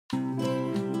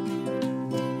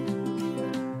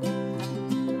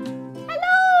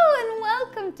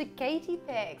to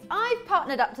Katie.Pix. I've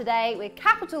partnered up today with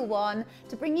Capital One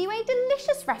to bring you a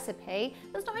delicious recipe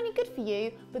that's not only good for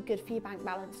you, but good for your bank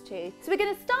balance too. So we're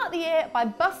going to start the year by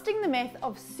busting the myth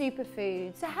of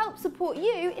superfoods to help support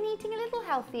you in eating a little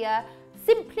healthier,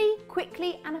 simply,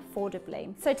 quickly and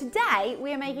affordably. So today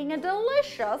we are making a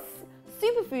delicious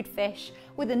superfood fish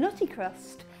with a nutty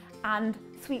crust and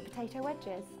sweet potato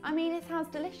wedges. I mean, it sounds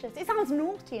delicious. It sounds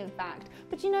naughty, in fact.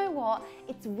 But you know what?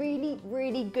 It's really,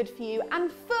 really good for you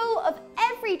and full of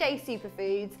everyday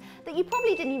superfoods that you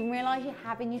probably didn't even realise you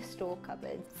have in your store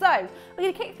cupboard. So, we're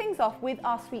going to kick things off with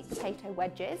our sweet potato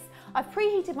wedges. I've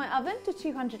preheated my oven to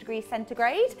 200 degrees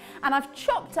centigrade and I've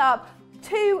chopped up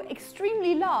 2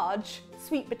 extremely large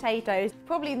sweet potatoes,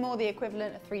 probably more the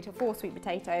equivalent of 3 to 4 sweet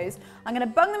potatoes. I'm going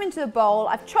to bung them into a bowl.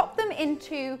 I've chopped them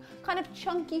into kind of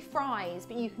chunky fries,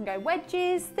 but you can go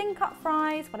wedges, thin cut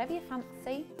fries, whatever you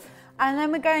fancy. And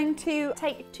then we're going to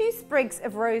take 2 sprigs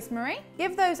of rosemary,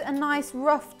 give those a nice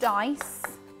rough dice,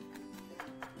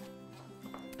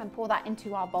 and pour that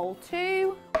into our bowl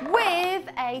too, with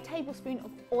a tablespoon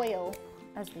of oil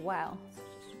as well.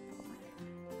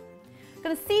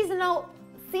 Going to season up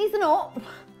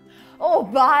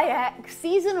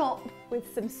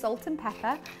with some salt and pepper.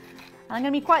 And I'm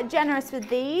going to be quite generous with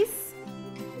these.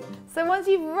 So once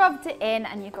you've rubbed it in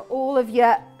and you've got all of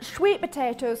your sweet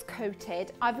potatoes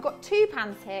coated, I've got 2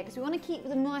 pans here because we want to keep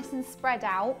them nice and spread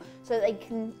out so that they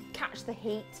can catch the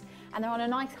heat and they're on a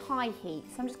nice high heat.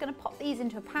 So I'm just going to pop these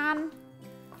into a pan,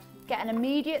 get an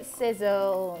immediate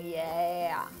sizzle,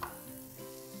 yeah.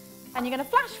 And you're going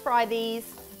to flash fry these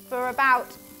for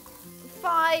about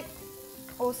 5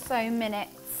 or so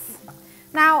minutes.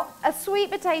 Now, a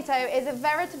sweet potato is a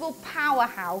veritable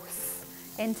powerhouse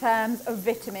in terms of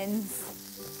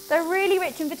vitamins. They're really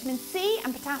rich in vitamin C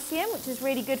and potassium, which is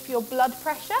really good for your blood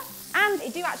pressure, and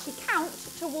it do actually count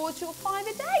towards your 5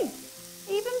 a day.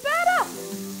 Even better.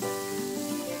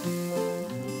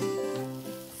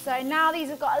 So now these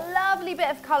have got a lovely bit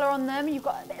of colour on them. You've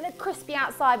got a bit of a crispy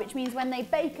outside, which means when they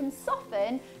bake and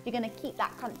soften, you're going to keep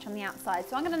that crunch on the outside.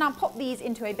 So I'm going to now pop these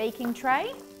into a baking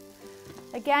tray.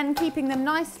 Again, keeping them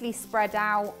nicely spread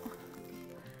out.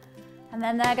 And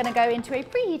then they're going to go into a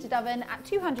preheated oven at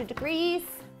 200 degrees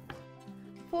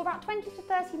for about 20 to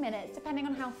 30 minutes, depending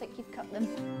on how thick you've cut them.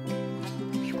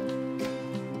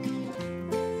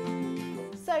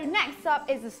 So next up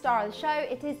is the star of the show.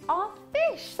 It is our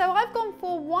fish. So I've gone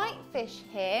for white fish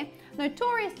here,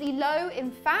 notoriously low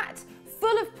in fat,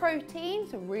 full of protein,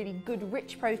 so really good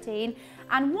rich protein.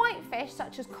 And white fish,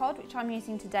 such as cod, which I'm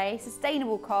using today,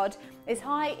 sustainable cod, is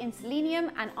high in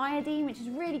selenium and iodine, which is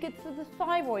really good for the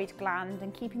thyroid gland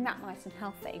and keeping that nice and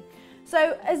healthy.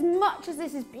 So as much as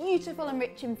this is beautiful and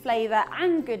rich in flavour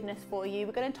and goodness for you,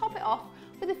 we're going to top it off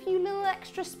with a few little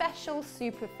extra special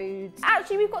superfoods.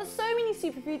 Actually, we've got so many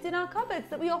superfoods in our cupboards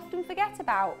that we often forget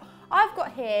about. I've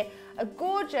got here a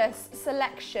gorgeous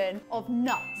selection of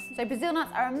nuts. So Brazil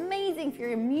nuts are amazing for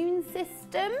your immune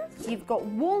system. You've got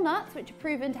walnuts, which are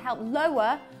proven to help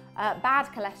lower bad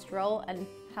cholesterol and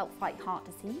help fight heart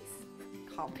disease.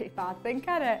 Can't be a bad thing,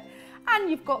 can it?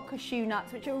 And you've got cashew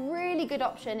nuts, which are a really good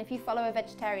option if you follow a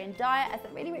vegetarian diet, as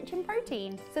they're really rich in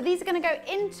protein. So these are going to go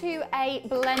into a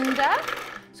blender.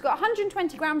 It's got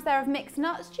 120 grams there of mixed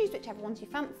nuts, choose whichever ones you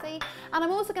fancy. And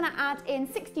I'm also going to add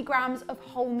in 60 grams of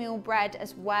wholemeal bread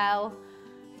as well.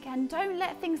 Again, don't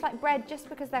let things like bread, just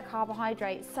because they're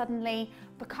carbohydrates, suddenly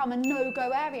become a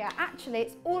no-go area. Actually,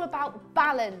 it's all about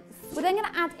balance. We're then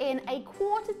going to add in a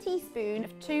 1/4 teaspoon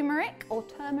of turmeric,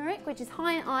 which is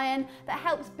high in iron, that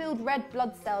helps build red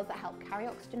blood cells that help carry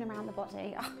oxygen around the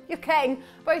body. Oh, you're getting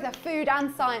both a food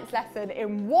and science lesson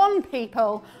in one,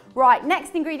 people. Right,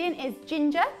 next ingredient is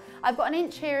ginger. I've got an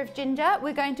inch here of ginger.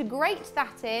 We're going to grate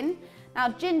that in. Now,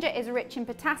 ginger is rich in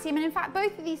potassium, and in fact,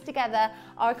 both of these together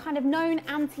are a kind of known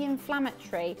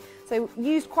anti-inflammatory, so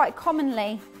used quite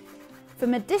commonly for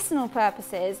medicinal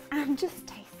purposes and just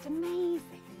taste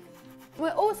amazing.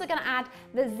 We're also going to add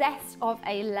the zest of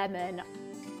a lemon.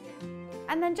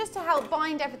 And then just to help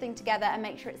bind everything together and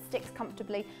make sure it sticks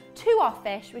comfortably to our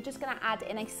fish, we're just going to add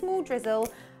in a small drizzle,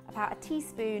 about a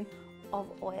teaspoon of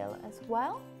oil as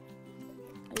well.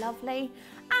 Lovely.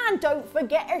 And don't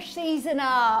forget your season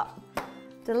up.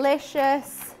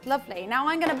 Delicious. Lovely. Now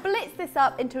I'm going to blitz this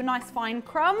up into a nice fine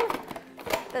crumb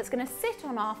that's going to sit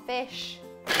on our fish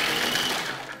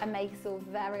and make us all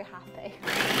very happy.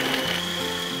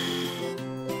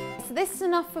 So this is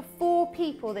enough for 4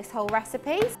 people, this whole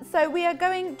recipe. So we are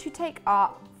going to take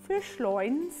our fish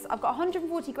loins. I've got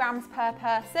 140 grams per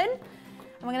person.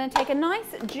 And we're going to take a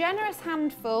nice generous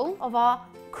handful of our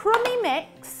crummy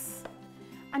mix,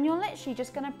 and you're literally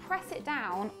just going to press it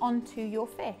down onto your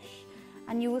fish.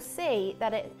 and you will see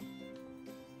that it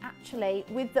actually,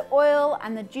 with the oil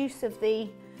and the juice of the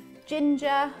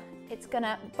ginger, it's going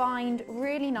to bind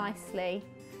really nicely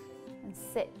and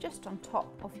sit just on top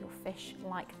of your fish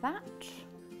like that.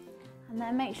 And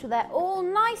then make sure they're all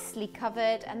nicely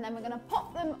covered, and then we're going to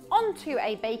pop them onto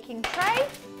a baking tray.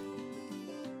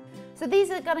 So these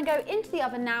are going to go into the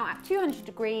oven now at 200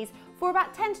 degrees for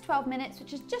about 10 to 12 minutes,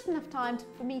 which is just enough time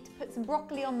for me to put some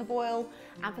broccoli on the boil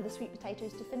and for the sweet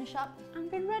potatoes to finish up and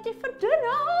be ready for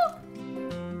dinner.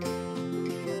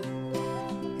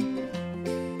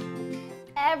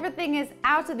 Everything is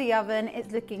out of the oven,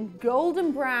 it's looking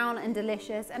golden brown and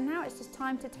delicious, and now it's just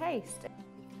time to taste.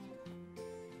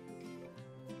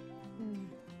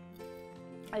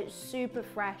 It's super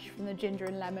fresh from the ginger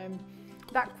and lemon.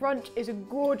 That crunch is a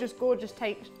gorgeous, gorgeous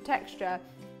texture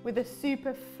with a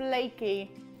super flaky,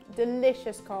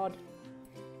 delicious cod.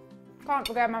 Can't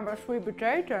forget about my sweet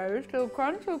potatoes, little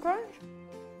crunch, little crunch.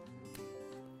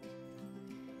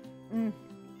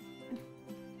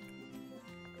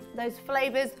 Those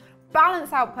flavours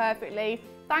balance out perfectly.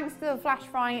 Thanks to the flash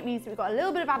frying, it means that we've got a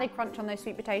little bit of added crunch on those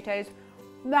sweet potatoes.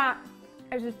 That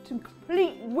is a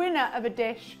complete winner of a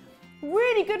dish.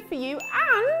 Really good for you,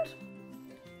 and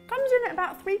comes in at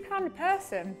about £3 a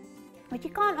person, which you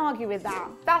can't argue with that.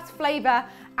 That's flavour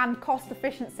and cost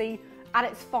efficiency at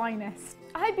its finest.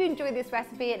 I hope you enjoyed this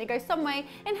recipe and it goes some way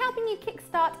in helping you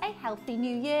kickstart a healthy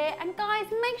new year. And guys,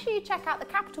 make sure you check out the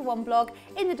Capital One blog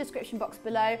in the description box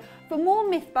below for more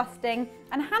myth busting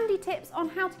and handy tips on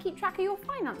how to keep track of your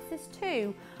finances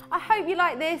too. I hope you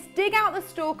like this. Dig out the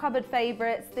store cupboard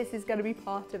favourites. This is going to be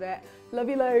part of it. Love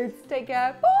you loads. Take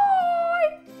care.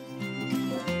 Bye!